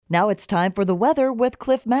Now it's time for the weather with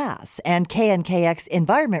Cliff Mass and KNKX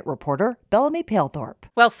environment reporter Bellamy Palethorpe.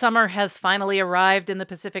 Well, summer has finally arrived in the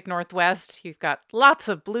Pacific Northwest. You've got lots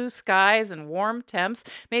of blue skies and warm temps,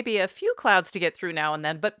 maybe a few clouds to get through now and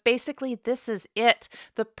then, but basically this is it.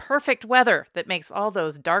 The perfect weather that makes all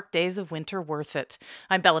those dark days of winter worth it.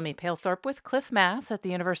 I'm Bellamy Palethorpe with Cliff Mass at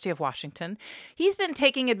the University of Washington. He's been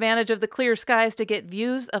taking advantage of the clear skies to get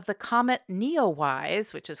views of the Comet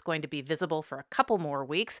NEOWISE, which is going to be visible for a couple more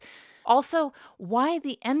weeks. Also, why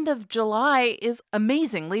the end of July is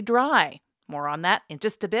amazingly dry. More on that in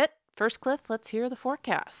just a bit. First, Cliff, let's hear the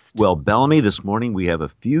forecast. Well, Bellamy, this morning we have a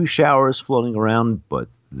few showers floating around, but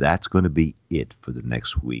that's going to be it for the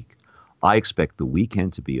next week. I expect the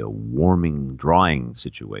weekend to be a warming, drying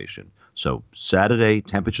situation. So Saturday,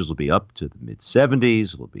 temperatures will be up to the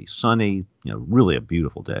mid-70s. It'll be sunny, really a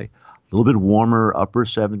beautiful day. A little bit warmer, upper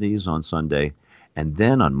 70s on Sunday. And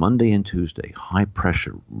then on Monday and Tuesday, high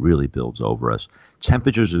pressure really builds over us.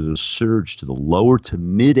 Temperatures are going to surge to the lower to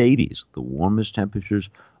mid-80s, the warmest temperatures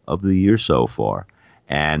of the year so far.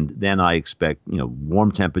 And then I expect,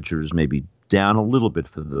 warm temperatures maybe down a little bit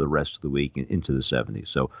for the rest of the week into the 70s.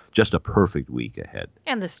 So just a perfect week ahead.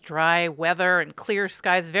 And this dry weather and clear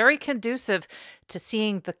skies, very conducive to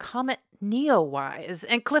seeing the Comet NEOWISE.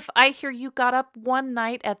 And Cliff, I hear you got up one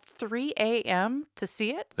night at 3 a.m. to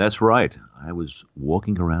see it? That's right. I was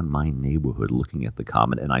walking around my neighborhood looking at the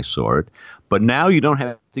comet and I saw it. But now you don't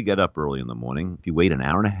have to get up early in the morning. If you wait an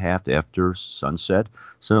hour and a half after sunset,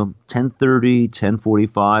 so 10:30,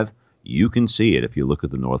 10:45, you can see it if you look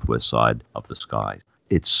at the northwest side of the sky.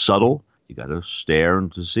 It's subtle. You got to stare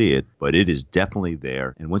to see it, but it is definitely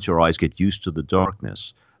there. And once your eyes get used to the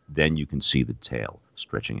darkness, then you can see the tail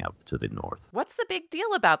stretching out to the north. What's the big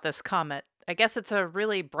deal about this comet? I guess it's a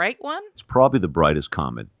really bright one? It's probably the brightest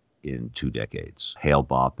comet in 2 decades.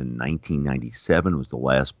 Hale-Bopp in 1997 was the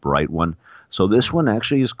last bright one. So this one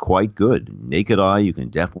actually is quite good. Naked eye, you can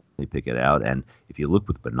definitely pick it out. And if you look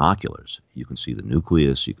with binoculars, you can see the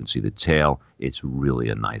nucleus, you can see the tail. It's really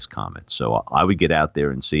a nice comet. So I would get out there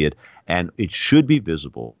and see it. And it should be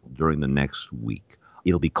visible during the next week.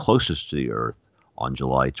 It'll be closest to the Earth on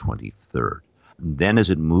July 23rd. Then as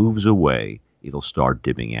it moves away, it'll start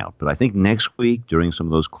dimming out. But I think next week, during some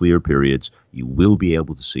of those clear periods, you will be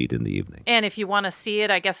able to see it in the evening. And if you want to see it,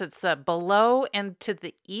 I guess it's below and to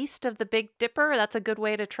the east of the Big Dipper. That's a good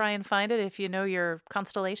way to try and find it if you know your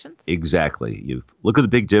constellations. Exactly. You look at the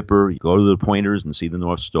Big Dipper, you go to the pointers and see the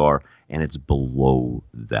North Star, and it's below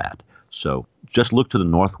that. So just look to the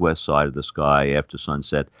northwest side of the sky after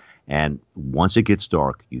sunset, and once it gets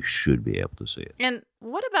dark, you should be able to see it. And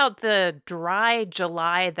what about the dry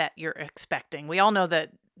July that you're expecting? We all know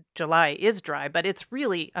that July is dry, but it's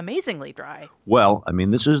really amazingly dry. Well,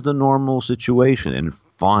 this is the normal situation, and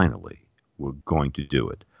finally, we're going to do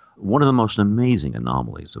it. One of the most amazing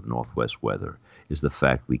anomalies of Northwest weather is the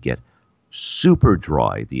fact we get super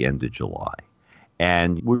dry at the end of July.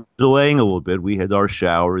 And we're delaying a little bit. We had our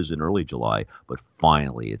showers in early July, but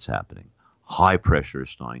finally it's happening. High pressure is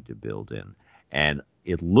starting to build in. And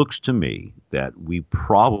it looks to me that we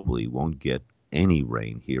probably won't get any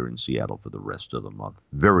rain here in Seattle for the rest of the month.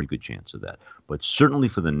 Very good chance of that. But certainly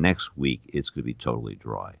for the next week, it's going to be totally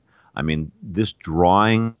dry. This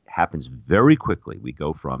drying happens very quickly. We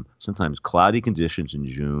go from sometimes cloudy conditions in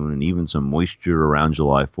June and even some moisture around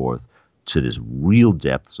July 4th to this real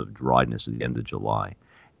depths of dryness at the end of July.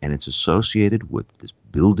 And it's associated with this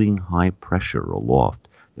building high pressure aloft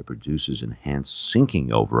that produces enhanced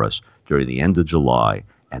sinking over us during the end of July,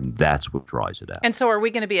 and that's what dries it out. And so are we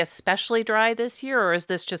going to be especially dry this year, or is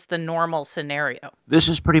this just the normal scenario? This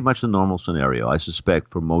is pretty much the normal scenario. I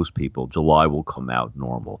suspect for most people, July will come out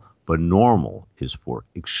normal, but normal is for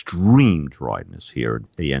extreme dryness here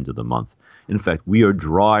at the end of the month. In fact, we are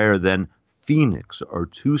drier than Phoenix or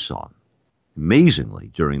Tucson,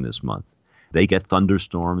 amazingly, during this month. They get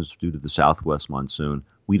thunderstorms due to the southwest monsoon.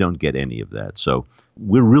 We don't get any of that. So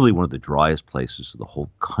we're really one of the driest places in the whole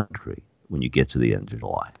country when you get to the end of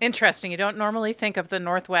July. Interesting. You don't normally think of the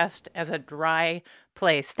Northwest as a dry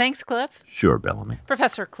place. Thanks, Cliff. Sure, Bellamy.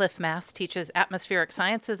 Professor Cliff Mass teaches atmospheric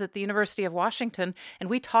sciences at the University of Washington, and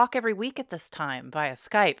we talk every week at this time via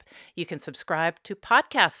Skype. You can subscribe to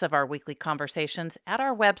podcasts of our weekly conversations at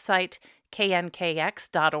our website,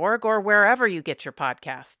 knkx.org, or wherever you get your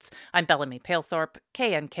podcasts. I'm Bellamy Palethorpe,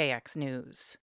 KNKX News.